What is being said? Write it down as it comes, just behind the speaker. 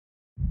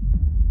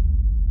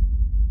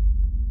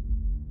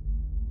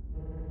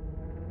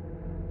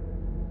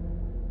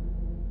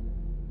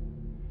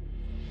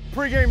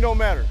Pre-game don't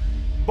matter.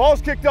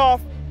 Ball's kicked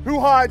off, who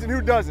hides and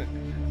who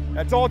doesn't.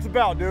 That's all it's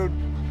about, dude.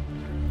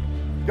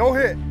 Go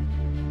hit.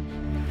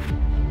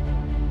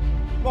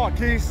 Come on,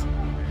 Keys.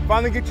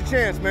 Finally get your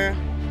chance, man.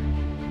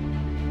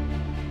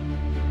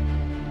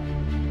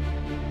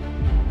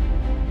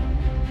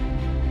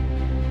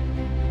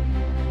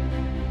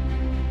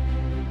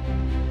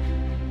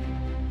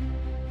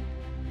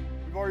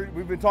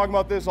 We've been talking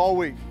about this all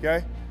week,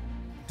 okay?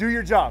 Do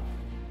your job.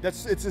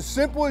 It's as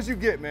simple as you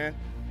get, man.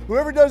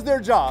 Whoever does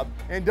their job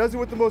and does it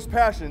with the most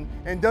passion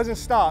and doesn't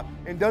stop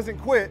and doesn't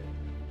quit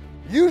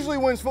usually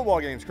wins football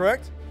games,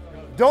 correct?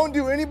 Don't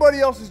do anybody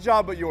else's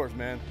job but yours,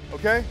 man,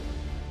 okay?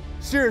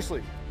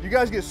 Seriously, you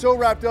guys get so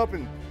wrapped up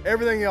in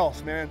everything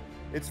else, man.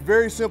 It's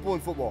very simple in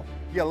football.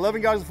 You got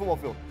 11 guys on the football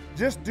field.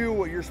 Just do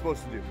what you're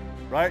supposed to do,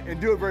 right?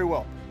 And do it very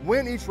well.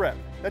 Win each rep.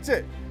 That's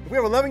it. If we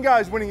have 11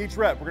 guys winning each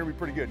rep, we're gonna be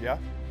pretty good, yeah?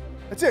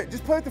 That's it.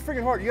 Just play with the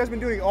freaking heart. You guys have been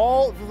doing it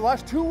all for the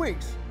last 2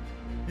 weeks.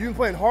 You've been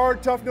playing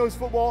hard, tough-nosed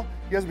football.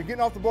 You guys have been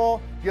getting off the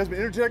ball. You guys have been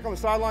energetic on the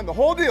sideline. The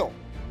whole deal,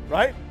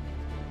 right?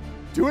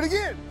 Do it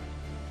again.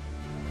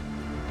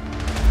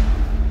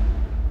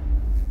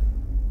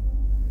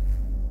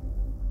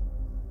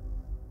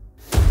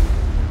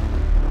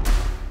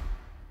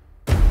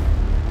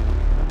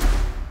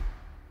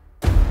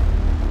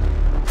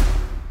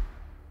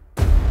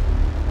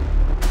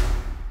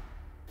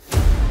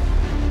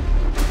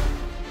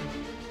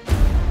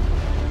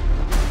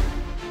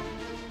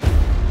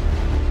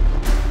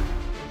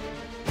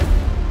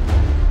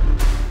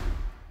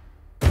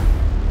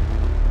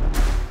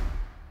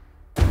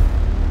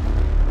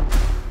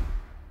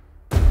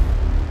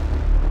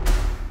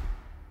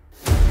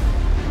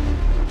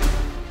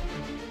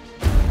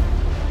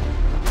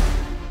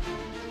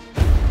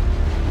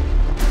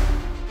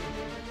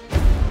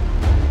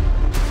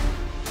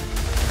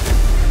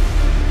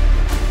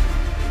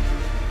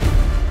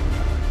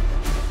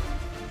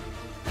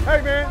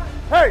 Hey, man.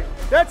 Hey,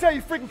 that's how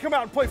you freaking come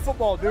out and play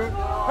football, dude.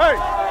 Hey,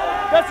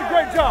 that's a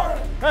great job.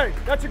 Hey,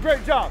 that's a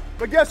great job.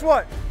 But guess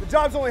what? The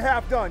job's only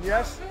half done,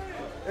 yes?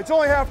 It's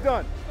only half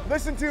done.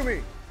 Listen to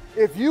me.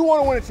 If you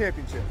want to win a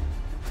championship,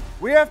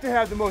 we have to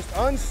have the most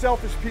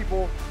unselfish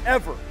people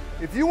ever.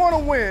 If you want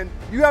to win,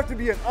 you have to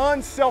be an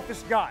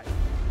unselfish guy.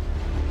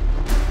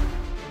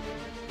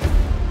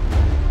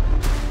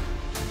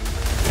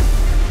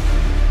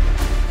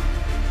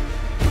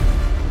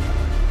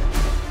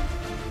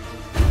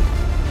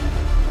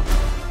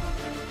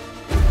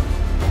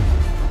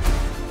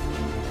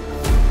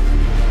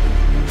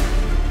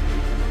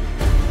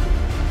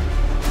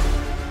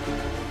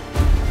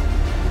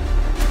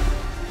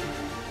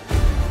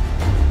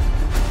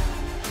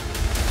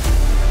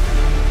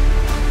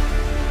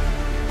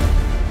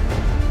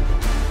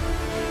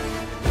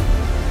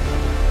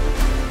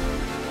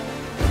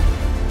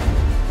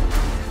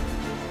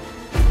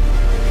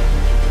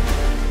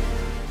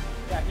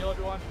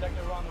 Protect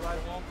everyone on the ride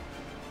home.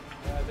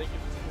 Thank you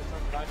for seeing this on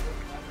the ride home.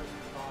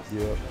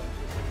 Yeah.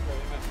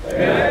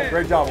 Amen.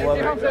 Great job,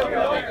 11. Hey,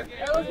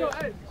 let's go.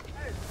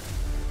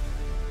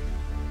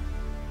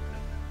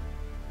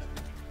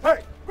 Hey,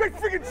 great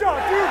freaking job,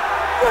 dude.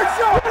 Great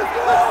job.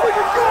 Let's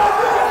freaking go,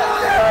 man.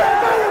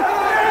 Yeah, baby.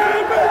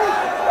 Yeah, baby.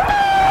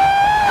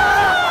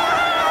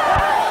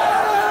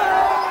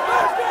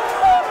 Let's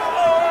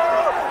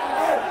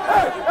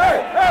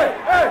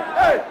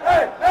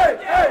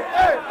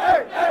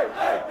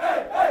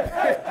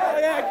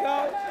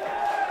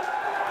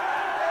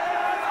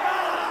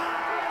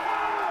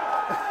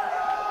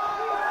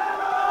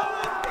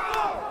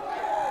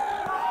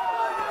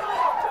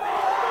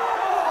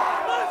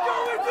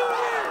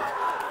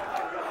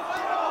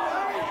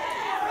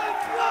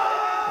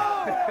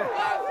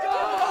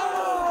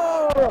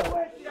go!